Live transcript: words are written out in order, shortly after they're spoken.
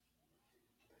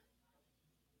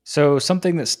So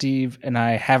something that Steve and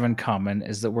I have in common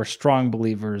is that we're strong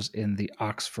believers in the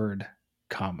Oxford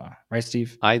comma, right,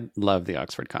 Steve? I love the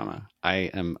Oxford comma. I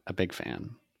am a big fan.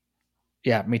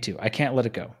 Yeah, me too. I can't let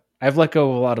it go. I've let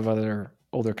go of a lot of other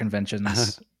older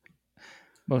conventions,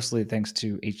 mostly thanks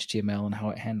to HTML and how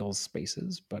it handles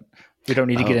spaces, but we don't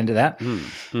need to get into that.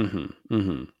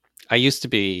 I used to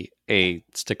be a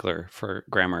stickler for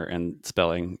grammar and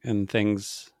spelling and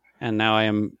things, and now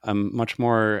I'm much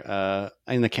more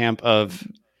in the camp of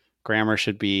grammar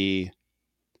should be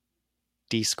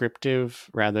descriptive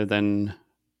rather than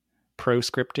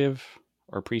proscriptive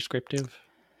or prescriptive.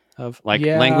 Of like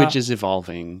language Yeah, is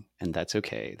evolving, and that's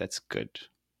okay. That's good.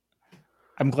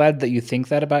 I'm glad that you think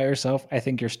that about yourself. I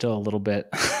think you're still a little bit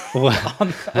Well,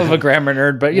 of a grammar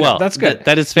nerd, but that's good.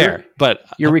 That is fair, but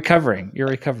You're recovering. You're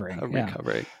recovering. I'm Yeah.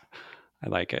 recovering. I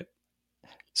like it.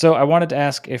 So I wanted to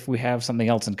ask if we have something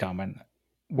else in common.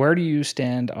 Where do you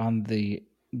stand on the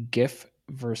GIF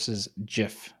versus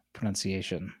GIF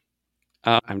pronunciation?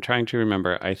 I'm trying to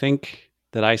remember. I think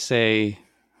that I say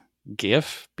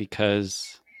GIF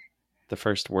because the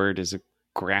first word is a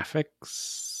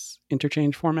graphics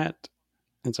interchange format,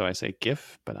 and so I say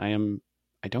GIF. But I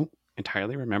don't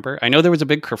entirely remember. I know there was a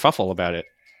big kerfuffle about it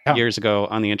Yeah. years ago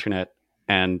on the internet,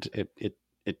 and it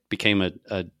became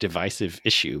a divisive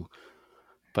issue.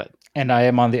 But And I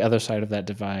am on the other side of that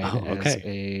divide as okay,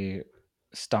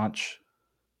 a staunch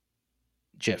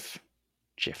GIF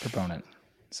GIF. proponent.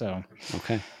 So,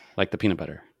 Okay, like the peanut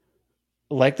butter.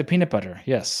 like the peanut butter,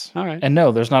 yes. All right. And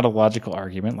no, there's not a logical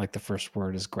argument like the first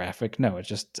word is graphic. No, it's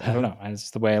just, I don't know.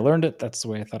 It's the way I learned it. That's the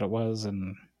way I thought it was.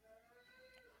 And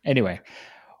anyway,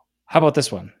 how about this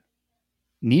one?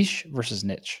 Niche versus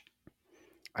niche.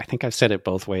 I think I've said it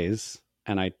both ways,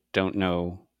 and I don't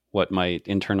know what my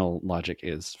internal logic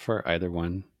is for either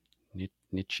one.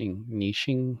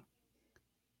 Niching.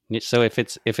 So if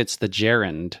it's the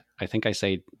gerund, I think I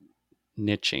say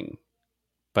niching.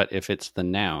 But if it's the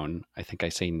noun, I think I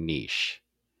say niche.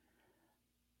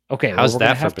 Okay, well, How's we're going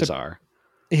to that for have to. bizarre?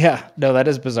 Yeah, no, that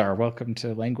is bizarre. Welcome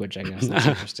to language, I guess. That's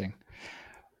interesting.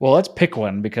 Well, let's pick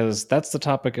one because that's the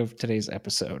topic of today's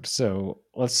episode. So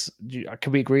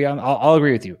can we agree on? I'll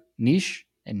agree with you. Niche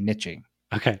and niching.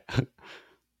 Okay.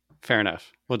 Fair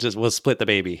enough. We'll split the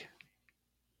baby.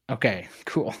 Okay,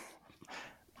 cool.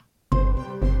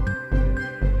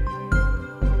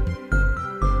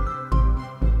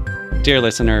 Dear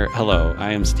listener, hello.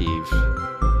 I am Steve.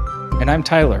 And I'm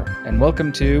Tyler, and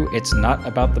welcome to It's Not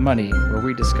About the Money, where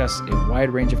we discuss a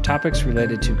wide range of topics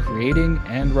related to creating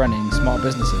and running small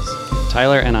businesses.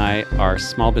 Tyler and I are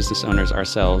small business owners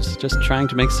ourselves, just trying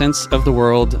to make sense of the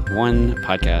world one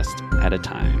podcast at a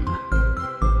time.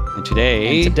 And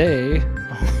today,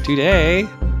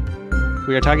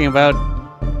 we are talking about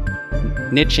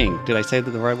niching. Did I say the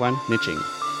right one? Niching.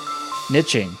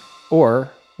 Niching,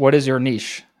 or what is your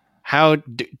niche? How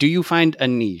do you find a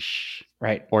niche?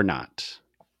 Right. Or not?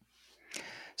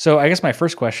 So I guess my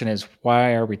first question is,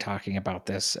 why are we talking about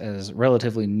this as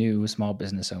relatively new small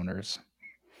business owners?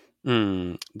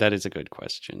 That is a good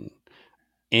question.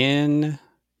 In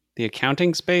the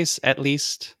accounting space, at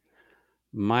least,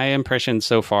 my impression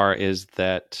so far is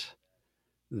that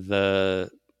the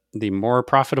more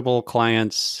profitable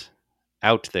clients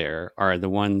out there are the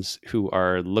ones who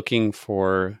are looking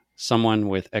for someone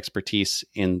with expertise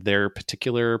in their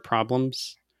particular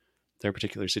problems, their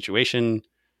particular situation.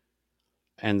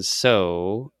 And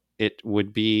so it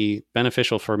would be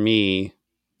beneficial for me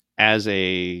as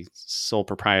a sole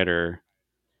proprietor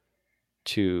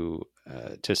to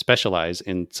specialize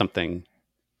in something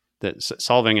that's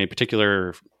solving a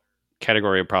particular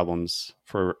category of problems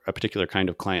for a particular kind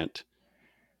of client,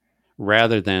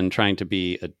 rather than trying to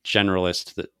be a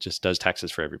generalist that just does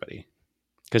taxes for everybody.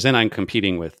 Because then I'm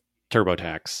competing with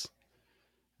TurboTax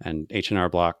and H&R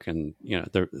Block, and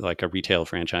they're like a retail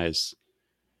franchise,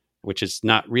 which is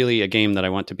not really a game that I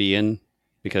want to be in,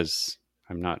 because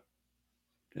I'm not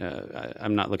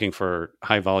looking for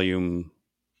high volume,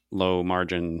 low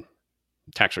margin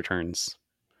tax returns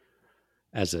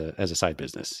as a side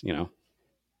business,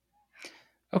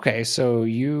 Okay, so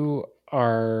you're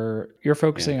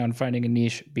focusing on finding a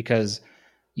niche because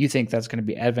you think that's going to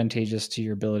be advantageous to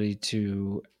your ability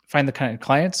to find the kind of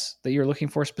clients that you're looking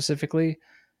for specifically,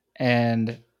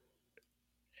 and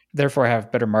therefore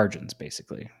have better margins,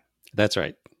 basically. That's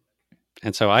right.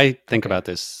 And so I think about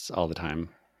this all the time,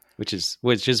 which is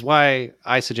why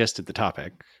I suggested the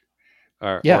topic,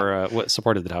 or what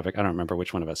supported the topic. I don't remember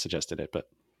which one of us suggested it, but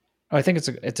I think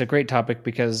it's a great topic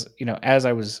because, as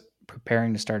I was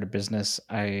preparing to start a business,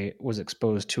 I was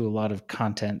exposed to a lot of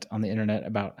content on the internet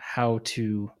about how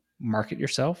to market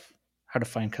yourself, how to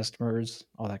find customers,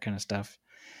 all that kind of stuff.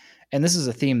 And this is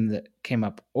a theme that came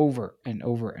up over and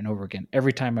over and over again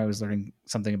every time I was learning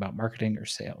something about marketing or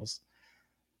sales.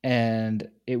 And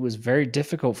it was very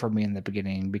difficult for me in the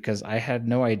beginning because I had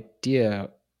no idea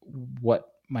what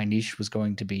my niche was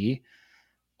going to be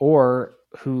or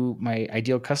who my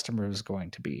ideal customer was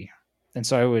going to be. And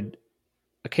so I would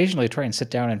occasionally try and sit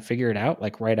down and figure it out,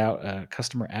 like write out a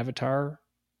customer avatar.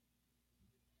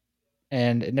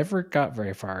 And it never got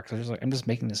very far because I was like, I'm just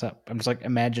making this up. I'm just like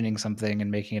imagining something and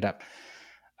making it up.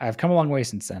 I've come a long way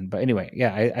since then. But anyway,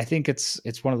 yeah, I think it's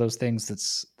one of those things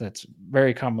that's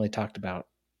very commonly talked about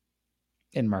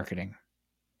in marketing.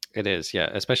 It is, yeah,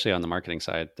 especially on the marketing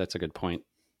side. That's a good point.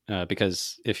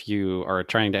 Because if you are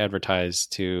trying to advertise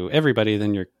to everybody,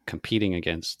 then you're competing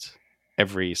against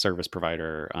every service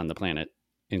provider on the planet,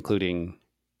 including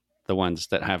the ones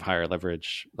that have higher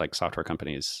leverage, like software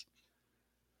companies.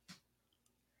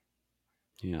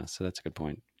 Yeah, so that's a good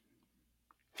point.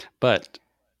 But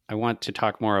I want to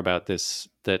talk more about this,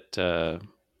 that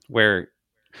where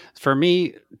for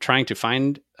me, trying to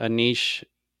find a niche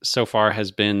so far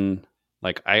has been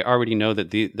like, I already know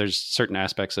that there's certain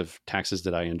aspects of taxes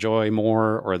that I enjoy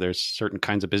more, or there's certain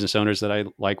kinds of business owners that I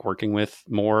like working with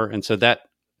more. And so that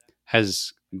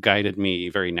has guided me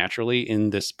very naturally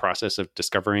in this process of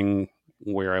discovering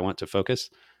where I want to focus.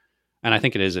 And I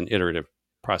think it is an iterative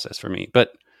process for me.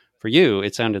 But for you,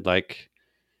 it sounded like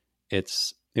it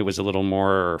was a little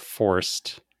more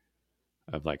forced,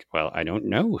 of like, well, I don't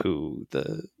know who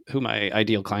my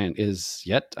ideal client is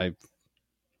yet.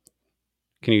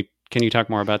 Can you talk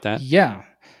more about that? Yeah.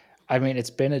 I mean, it's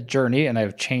been a journey and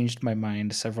I've changed my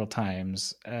mind several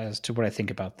times as to what I think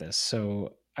about this.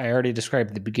 So I already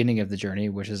described the beginning of the journey,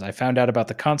 which is I found out about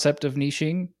the concept of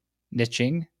niching,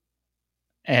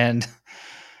 and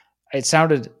it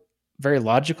sounded very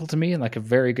logical to me and like a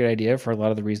very good idea for a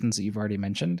lot of the reasons that you've already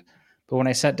mentioned. But when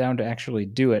I sat down to actually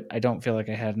do it, I don't feel like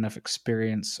I had enough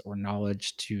experience or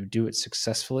knowledge to do it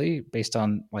successfully based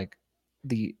on like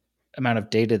the amount of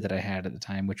data that I had at the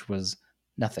time, which was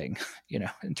nothing,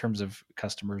 in terms of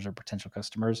customers or potential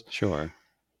customers. Sure.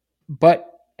 But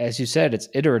as you said, it's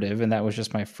iterative, and that was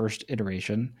just my first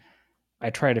iteration. I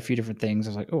tried a few different things. I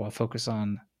was like, oh, I'll focus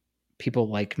on people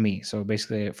like me. So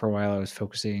basically, for a while, I was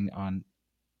focusing on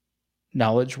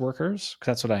knowledge workers because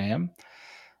that's what I am.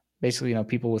 Basically,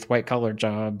 people with white collar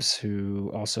jobs who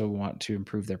also want to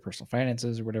improve their personal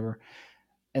finances or whatever.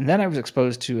 And then I was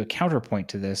exposed to a counterpoint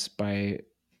to this by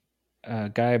a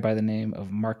guy by the name of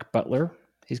Mark Butler.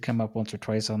 He's come up once or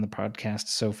twice on the podcast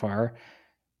so far.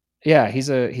 Yeah, he's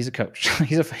a coach.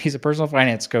 he's a personal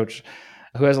finance coach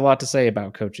who has a lot to say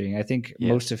about coaching. I think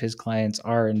most of his clients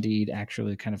are indeed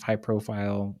actually kind of high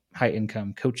profile, high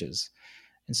income coaches.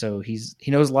 And so he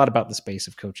knows a lot about the space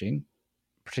of coaching,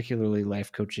 particularly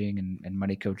life coaching and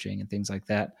money coaching and things like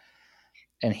that.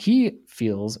 And he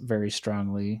feels very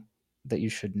strongly that you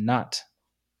should not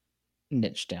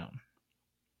niche down.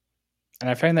 And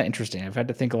I find that interesting. I've had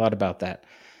to think a lot about that.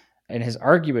 And his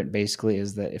argument basically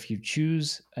is that if you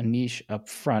choose a niche up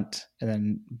front and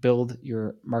then build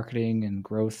your marketing and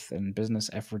growth and business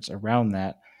efforts around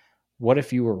that, what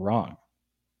if you were wrong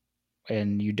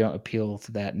and you don't appeal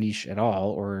to that niche at all?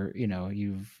 Or,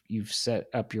 you've set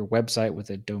up your website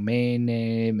with a domain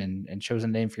name and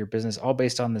chosen a name for your business, all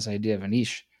based on this idea of a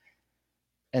niche.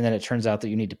 And then it turns out that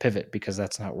you need to pivot because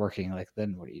that's not working. Like,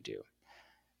 then what do you do?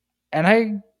 And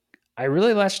I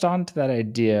really latched on to that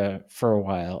idea for a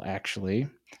while, actually,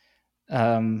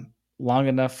 long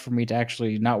enough for me to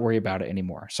actually not worry about it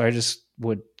anymore. So I just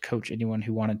would coach anyone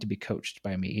who wanted to be coached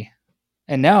by me.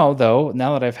 And now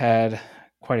that I've had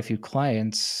quite a few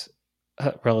clients,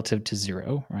 relative to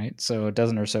zero, right? So a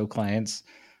dozen or so clients,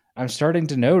 I'm starting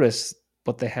to notice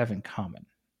what they have in common.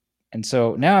 And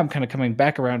so now I'm kind of coming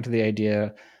back around to the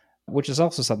idea, which is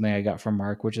also something I got from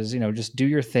Mark, which is, just do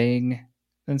your thing.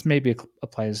 And this maybe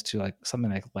applies to like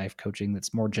something like life coaching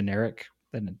that's more generic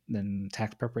than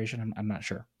tax preparation. I'm not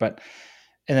sure, and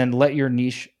then let your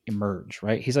niche emerge,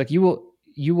 right? He's like, you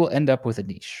will end up with a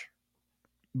niche,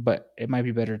 but it might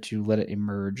be better to let it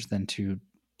emerge than to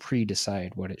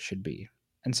pre-decide what it should be.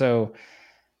 And so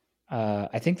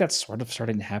I think that's sort of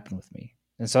starting to happen with me.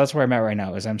 And so that's where I'm at right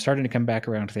now, is I'm starting to come back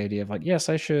around to the idea of like, yes,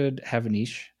 I should have a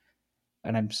niche.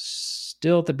 And I'm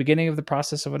still at the beginning of the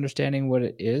process of understanding what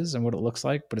it is and what it looks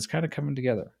like, but it's kind of coming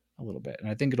together a little bit. And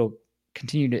I think it'll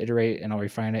continue to iterate, and I'll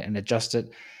refine it and adjust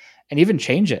it and even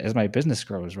change it as my business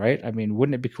grows, right? I mean,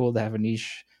 wouldn't it be cool to have a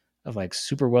niche of like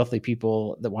super wealthy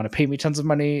people that want to pay me tons of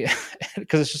money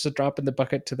because it's just a drop in the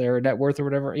bucket to their net worth or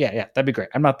whatever? Yeah, that'd be great.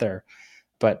 I'm not there.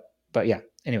 But yeah,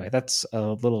 anyway, that's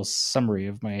a little summary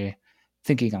of my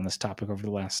thinking on this topic over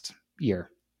the last year.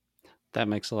 That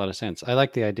makes a lot of sense. I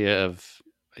like the idea of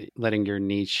letting your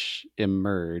niche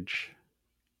emerge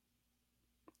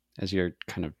as you're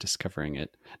kind of discovering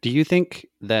it. Do you think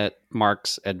that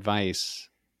Mark's advice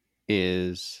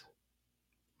is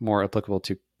more applicable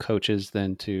to coaches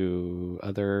than to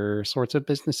other sorts of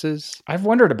businesses? I've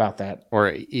wondered about that.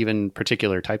 Or even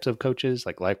particular types of coaches,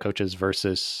 like life coaches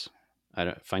versus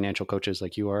financial coaches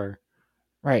like you are?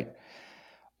 Right.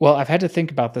 Well, I've had to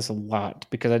think about this a lot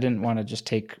because I didn't want to just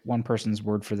take one person's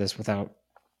word for this without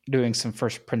doing some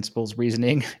first principles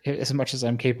reasoning as much as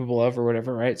I'm capable of or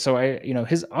whatever, right? So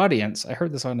his audience, I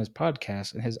heard this on his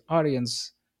podcast, and his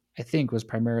audience, I think, was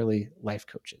primarily life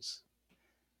coaches,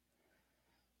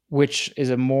 which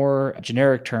is a more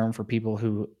generic term for people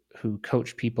who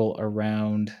coach people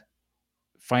around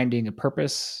finding a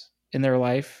purpose in their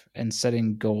life and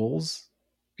setting goals,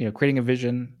 creating a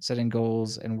vision, setting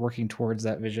goals and working towards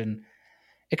that vision.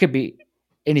 It could be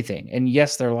anything. And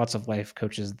yes, there are lots of life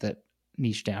coaches that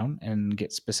niche down and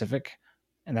get specific,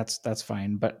 and that's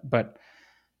fine. But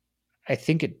I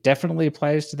think it definitely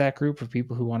applies to that group of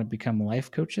people who want to become life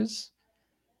coaches.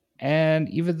 And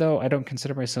even though I don't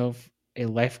consider myself a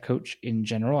life coach in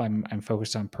general, I'm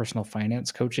focused on personal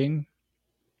finance coaching.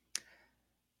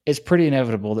 It's pretty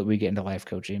inevitable that we get into life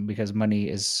coaching because money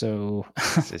is so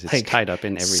it's tied up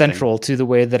in everything. Central to the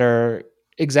way that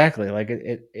exactly, like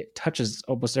it touches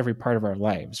almost every part of our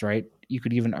lives, right? You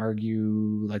could even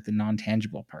argue like the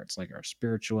non-tangible parts, like our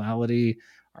spirituality,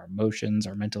 our emotions,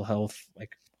 our mental health,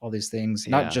 like all these things,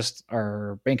 not just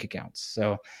our bank accounts.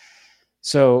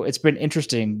 So it's been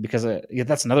interesting because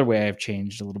that's another way I've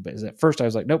changed a little bit. Is at first I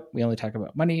was like, nope, we only talk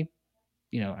about money.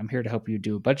 I'm here to help you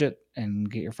do a budget and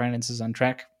get your finances on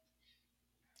track.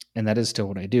 And that is still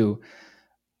what I do.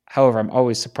 However, I'm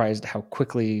always surprised how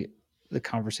quickly the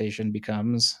conversation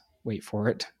becomes, wait for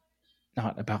it,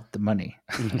 not about the money.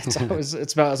 It's always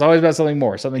about something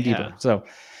more, something deeper. So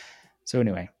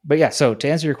anyway, but yeah, so to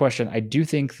answer your question, I do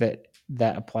think that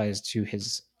applies to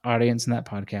his audience in that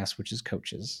podcast, which is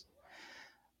coaches.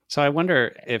 So I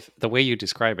wonder if the way you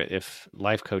describe it, if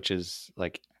life coaches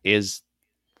is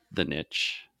the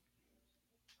niche,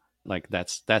 like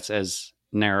that's as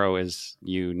narrow as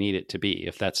you need it to be.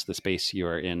 If that's the space you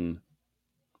are in,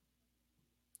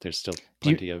 there's still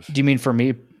plenty of. Do you mean for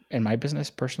me and my business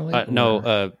personally?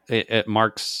 No, at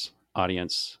Mark's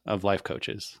audience of life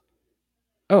coaches.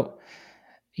 Oh,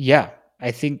 yeah.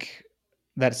 I think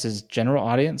that's his general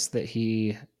audience that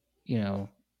he,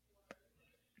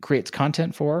 creates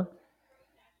content for.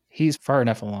 He's far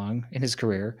enough along in his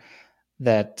career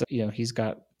that he's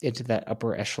got into that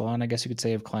upper echelon, I guess you could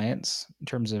say, of clients in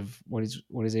terms of what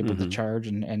he's able to charge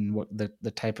and what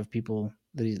the type of people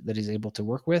that he's able to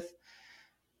work with.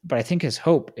 But I think his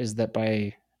hope is that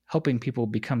by helping people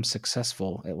become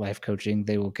successful at life coaching,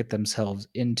 they will get themselves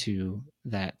into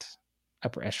that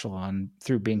upper echelon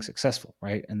through being successful,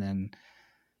 right? And then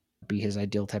be his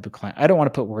ideal type of client. I don't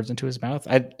want to put words into his mouth.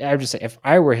 I would just say if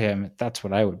I were him, that's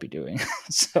what I would be doing.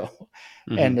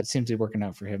 And it seems to be working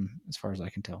out for him as far as I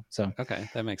can tell. So okay,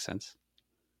 that makes sense.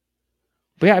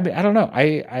 But yeah, I mean, I don't know.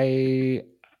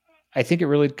 I think it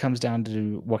really comes down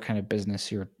to what kind of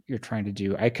business you're trying to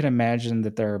do. I can imagine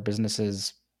that there are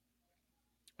businesses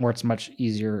where it's much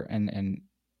easier and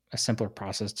a simpler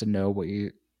process to know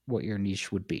what your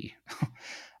niche would be.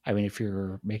 I mean, if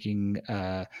you're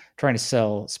trying to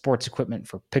sell sports equipment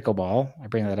for pickleball, I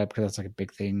bring that up because that's like a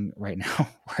big thing right now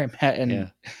where I'm at.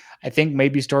 And I think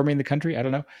maybe storming the country, I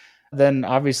don't know. Then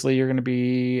obviously you're going to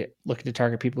be looking to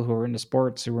target people who are into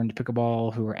sports, who are into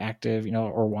pickleball, who are active,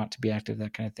 or want to be active,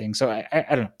 that kind of thing. So I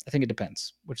don't know. I think it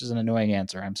depends, which is an annoying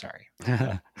answer. I'm sorry.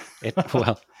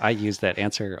 Well, I use that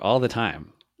answer all the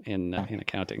time in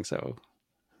accounting. So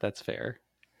that's fair.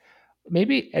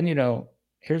 Maybe. And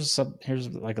here's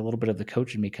like a little bit of the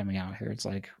coach in me coming out here. It's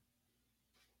like,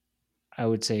 I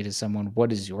would say to someone,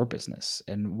 what is your business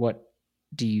and what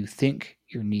do you think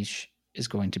your niche is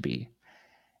going to be?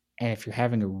 And if you're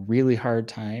having a really hard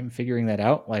time figuring that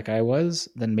out, like I was,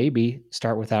 then maybe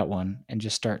start with that one and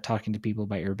just start talking to people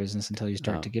about your business until you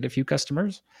start to get a few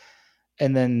customers,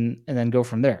 and then go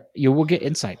from there. You will get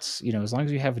insights. As long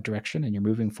as you have a direction and you're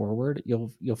moving forward,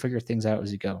 you'll figure things out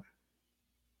as you go.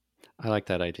 I like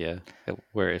that idea.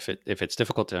 Where if it's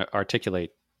difficult to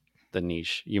articulate the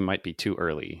niche, you might be too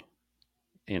early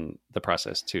in the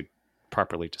process to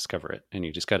properly discover it, and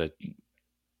you just got to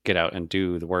get out and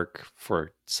do the work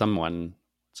for some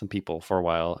people for a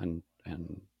while and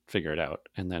figure it out,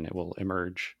 and then it will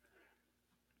emerge.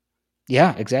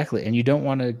 Yeah, exactly. And you don't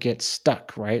want to get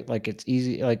stuck, right? Like it's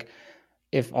easy. Like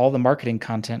if all the marketing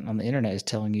content on the internet is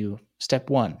telling you step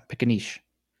 1, pick a niche,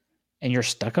 and you're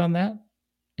stuck on that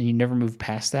and you never move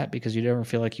past that because you never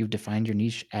feel like you've defined your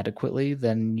niche adequately,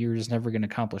 then you're just never going to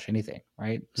accomplish anything,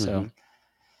 right? So,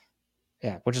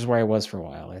 yeah, which is where I was for a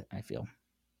while, I feel.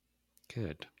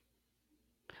 Good.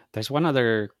 There's one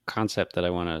other concept that I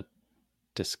want to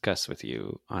discuss with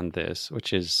you on this,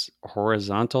 which is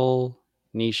horizontal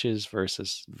niches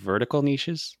versus vertical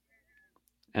niches.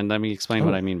 And let me explain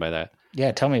what Oh, I mean by that.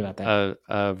 yeah, tell me about that.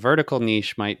 A vertical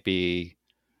niche might be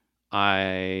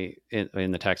in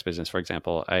the tax business, for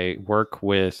example, I work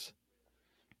with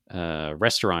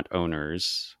restaurant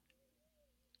owners,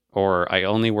 or I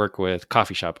only work with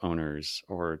coffee shop owners,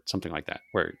 or something like that,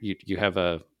 where you have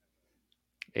a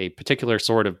particular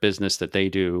sort of business that they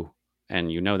do,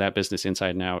 and you know that business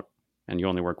inside and out, and you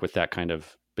only work with that kind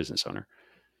of business owner.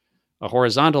 A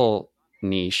horizontal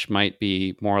niche might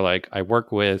be more like I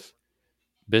work with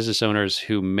business owners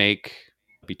who make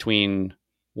between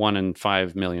 $1 and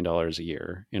 $5 million a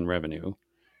year in revenue.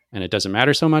 And it doesn't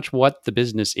matter so much what the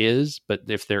business is, but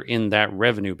if they're in that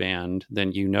revenue band,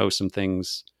 then you know some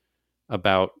things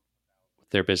about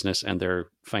their business and their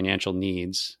financial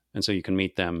needs. And so you can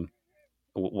meet them,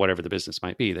 whatever the business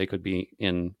might be. They could be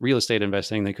in real estate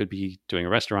investing, they could be doing a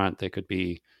restaurant, they could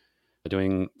be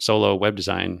doing solo web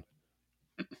design,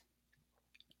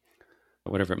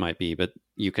 whatever it might be. But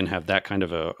you can have that kind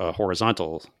of a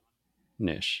horizontal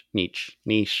niche.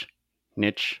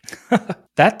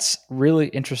 That's really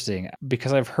interesting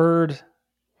because I've heard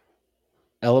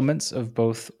elements of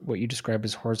both what you describe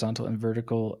as horizontal and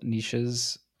vertical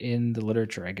niches in the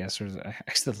literature, I guess, or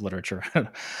actually the literature,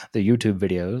 the YouTube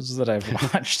videos that I've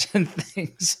watched and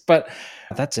things. But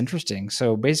that's interesting.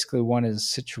 So basically, one is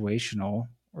situational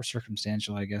or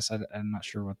circumstantial, I guess. I'm not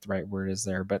sure what the right word is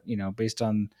there, but based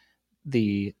on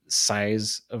the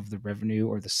size of the revenue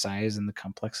or the size and the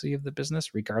complexity of the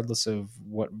business, regardless of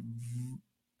what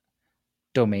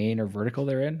domain or vertical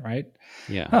they're in, right?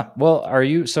 Yeah. Well, are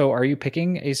you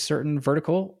picking a certain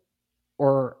vertical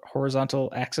or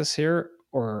horizontal axis here,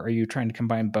 or are you trying to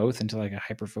combine both into like a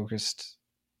hyper focused?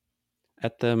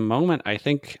 At the moment, I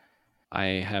think I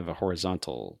have a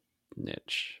horizontal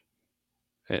niche,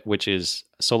 which is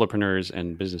solopreneurs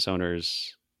and business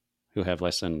owners who have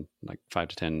less than like 5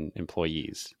 to 10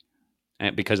 employees.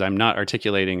 And because I'm not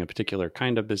articulating a particular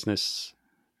kind of business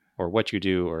or what you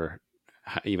do or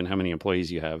even how many employees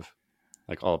you have,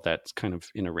 like all of that's kind of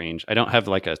in a range. I don't have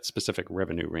like a specific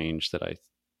revenue range that I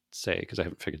say because I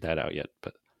haven't figured that out yet.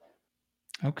 But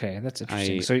Okay, that's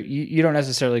interesting. So you don't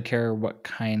necessarily care what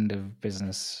kind of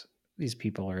business these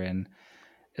people are in,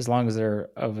 as long as they're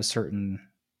of a certain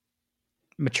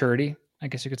maturity, I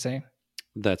guess you could say.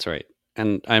 That's right.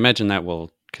 And I imagine that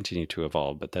will continue to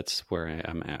evolve, but that's where I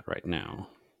am at right now.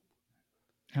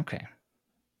 Okay.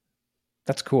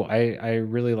 That's cool. I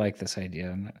really like this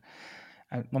idea. And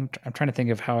I'm trying to think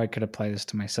of how I could apply this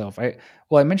to myself. I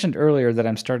mentioned earlier that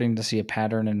I'm starting to see a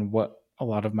pattern in what a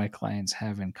lot of my clients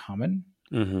have in common.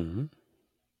 Mm-hmm.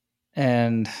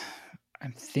 And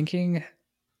I'm thinking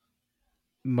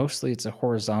mostly it's a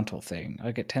horizontal thing.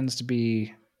 Like it tends to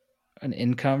be an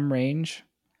income range.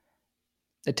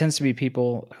 It tends to be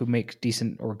people who make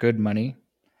decent or good money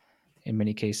in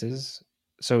many cases.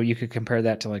 So you could compare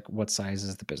that to like what size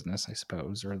is the business, I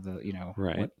suppose, or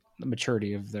Right. what the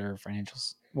maturity of their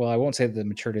financials. Well, I won't say the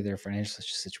maturity of their financial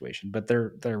situation, but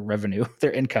their revenue,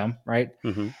 their income, right?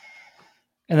 Mm-hmm.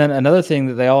 And then another thing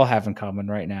that they all have in common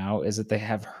right now is that they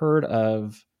have heard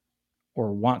of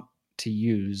or want to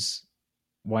use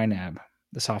YNAB,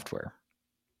 the software.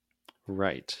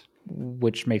 Right.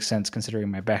 Which makes sense considering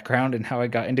my background and how I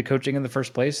got into coaching in the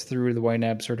first place through the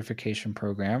YNAB certification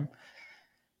program.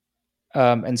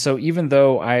 And so, even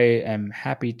though I am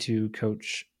happy to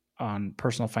coach on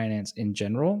personal finance in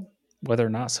general, whether or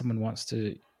not someone wants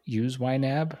to use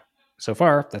YNAB, so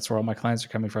far that's where all my clients are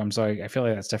coming from. So I feel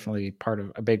like that's definitely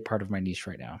a big part of my niche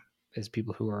right now is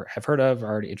people who have heard of, are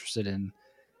already interested in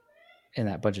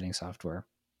that budgeting software.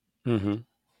 Mm-hmm.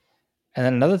 And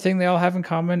then another thing they all have in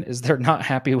common is they're not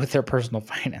happy with their personal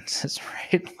finances,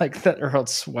 right? Like that, or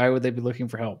else why would they be looking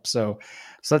for help? So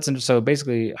so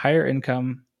basically higher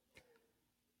income,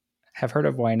 have heard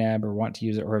of YNAB or want to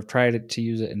use it, or have tried to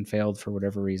use it and failed for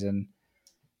whatever reason,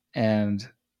 and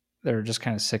they're just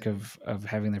kind of sick of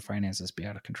having their finances be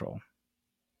out of control.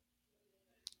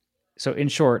 So in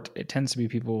short, it tends to be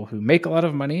people who make a lot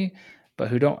of money, but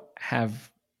who don't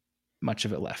have much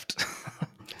of it left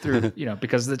through,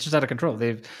 because it's just out of control.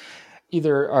 They've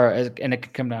either are, and it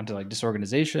can come down to like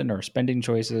disorganization or spending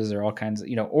choices or all kinds of,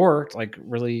 or like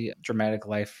really dramatic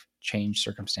life change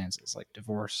circumstances like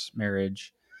divorce,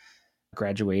 marriage,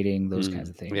 graduating, those kinds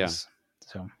of things. Yeah.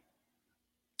 So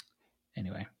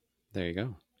anyway, there you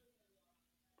go.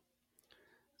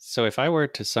 So if I were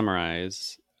to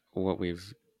summarize what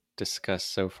we've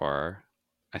discussed so far,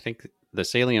 I think the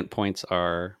salient points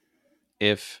are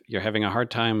if you're having a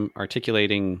hard time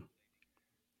articulating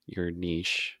your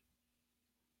niche,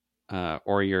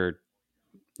 or you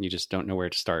just don't know where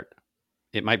to start,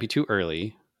 it might be too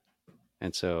early,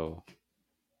 and so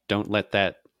don't let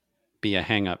that be a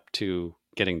hang up to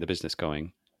getting the business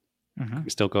going. Mm-hmm.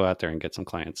 Still go out there and get some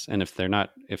clients. And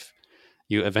if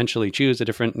you eventually choose a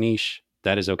different niche,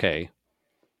 that is okay.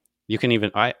 You can even,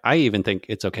 I even think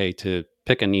it's okay to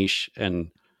pick a niche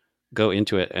and go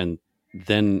into it. And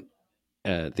then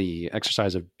the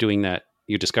exercise of doing that,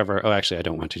 you discover, oh, actually, I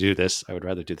don't want to do this. I would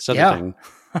rather do this other Yeah. thing.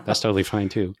 That's totally fine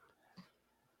too.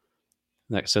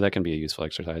 So that can be a useful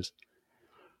exercise.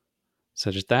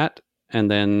 So just that. And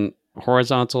then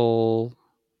horizontal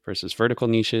versus vertical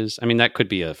niches. I mean, that could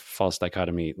be a false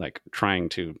dichotomy, like trying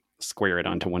to square it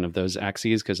onto one of those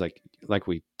axes. Cause like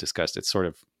we discussed, it's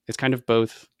kind of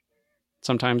both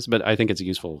sometimes, but I think it's a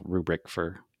useful rubric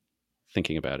for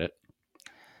thinking about it.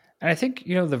 And I think,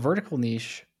 the vertical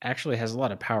niche actually has a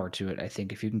lot of power to it, I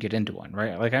think, if you can get into one,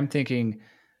 right? Like I'm thinking,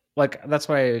 like that's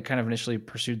why I kind of initially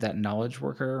pursued that knowledge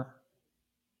worker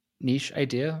niche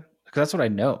idea, because that's what I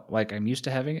know. Like I'm used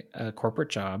to having a corporate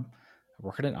job. I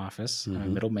work in an office. I'm a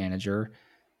Mm-hmm. middle manager.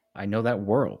 I know that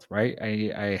world, right?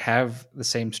 I have the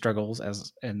same struggles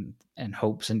as and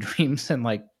hopes and dreams and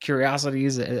like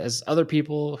curiosities as other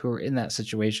people who are in that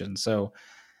situation. So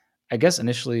I guess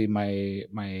initially my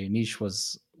niche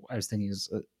was, I was thinking,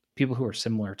 is people who are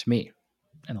similar to me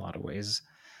in a lot of ways,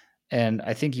 and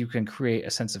I think you can create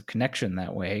a sense of connection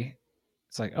that way.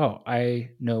 It's like, oh, I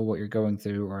know what you're going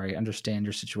through, or I understand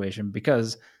your situation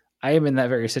because I am in that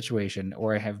very situation,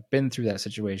 or I have been through that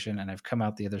situation and I've come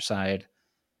out the other side,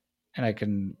 and I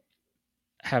can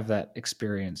have that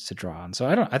experience to draw on. So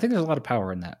I think there's a lot of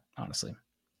power in that, honestly.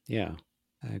 Yeah,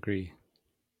 I agree.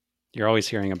 You're always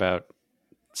hearing about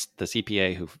the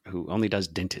CPA who only does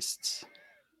dentists.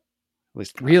 At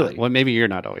least, Really? well, maybe you're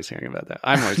not always hearing about that.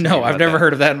 I'm always No, hearing I've about never that.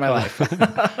 heard of that in my life.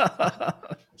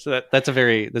 So that's a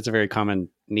very common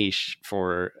niche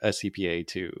for a CPA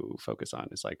to focus on.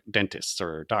 Is like dentists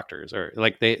or doctors, or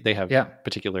like they have Yeah.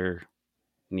 particular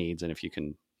needs, and if you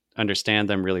can understand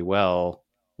them really well,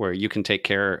 where you can take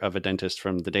care of a dentist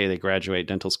from the day they graduate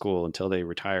dental school until they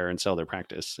retire and sell their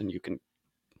practice, and you can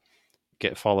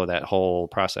follow that whole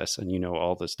process, and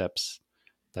all the steps.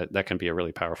 That can be a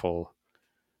really powerful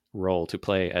role to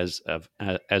play as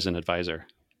an advisor.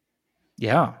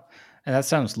 Yeah. And that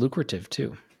sounds lucrative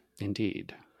too.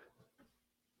 Indeed.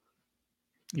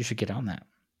 You should get on that.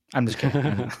 I'm just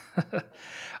kidding.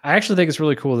 I actually think it's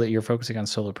really cool that you're focusing on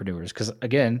solopreneurs because,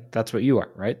 again, that's what you are,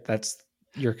 right?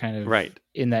 You're kind of right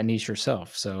in that niche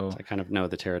yourself. So I kind of know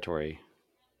the territory.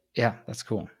 yeah, that's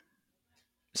cool.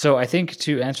 So I think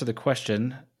to answer the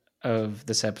question of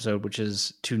this episode, which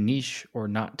is to niche or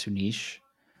not to niche,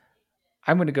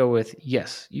 I'm going to go with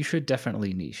yes, you should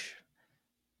definitely niche.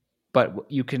 But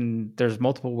there's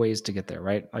multiple ways to get there,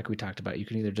 right? Like we talked about, you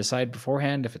can either decide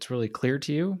beforehand if it's really clear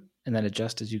to you and then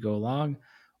adjust as you go along,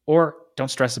 or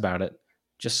don't stress about it.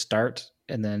 Just start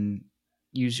and then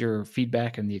use your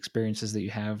feedback and the experiences that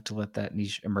you have to let that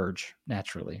niche emerge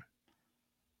naturally.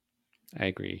 I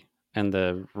agree. And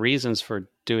the reasons for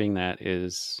doing that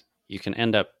is you can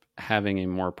end up having a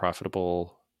more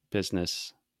profitable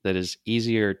business that is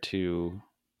easier to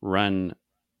run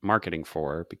marketing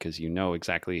for because you know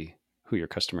exactly who your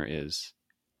customer is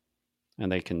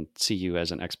and they can see you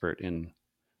as an expert in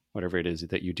whatever it is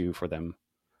that you do for them.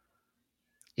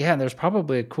 Yeah, and there's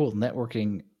probably a cool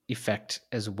networking effect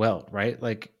as well, right?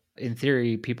 Like in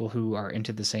theory, people who are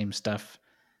into the same stuff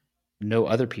know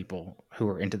other people who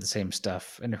are into the same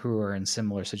stuff and who are in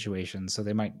similar situations. So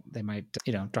they might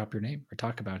drop your name or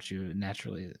talk about you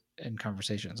naturally in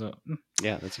conversation. So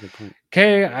Yeah, that's a good point.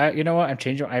 okay, you know what? I'm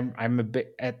changing. I'm a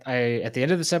bit at the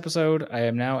end of this episode. I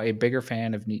am now a bigger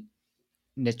fan of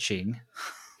niching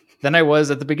than I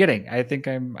was at the beginning. I think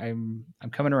I'm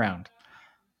coming around.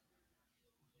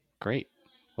 Great.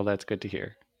 Well, that's good to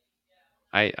hear.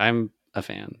 I'm a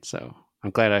fan, so I'm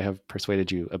glad I have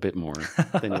persuaded you a bit more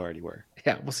than you already were.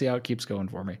 Yeah, we'll see how it keeps going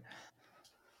for me.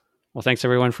 Well, thanks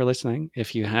everyone for listening.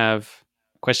 If you have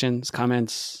questions,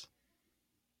 comments,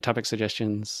 topic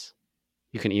suggestions,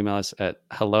 you can email us at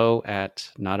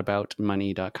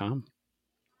hello@notaboutmoney.com.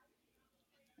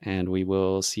 And we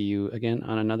will see you again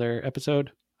on another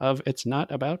episode of It's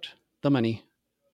Not About the Money.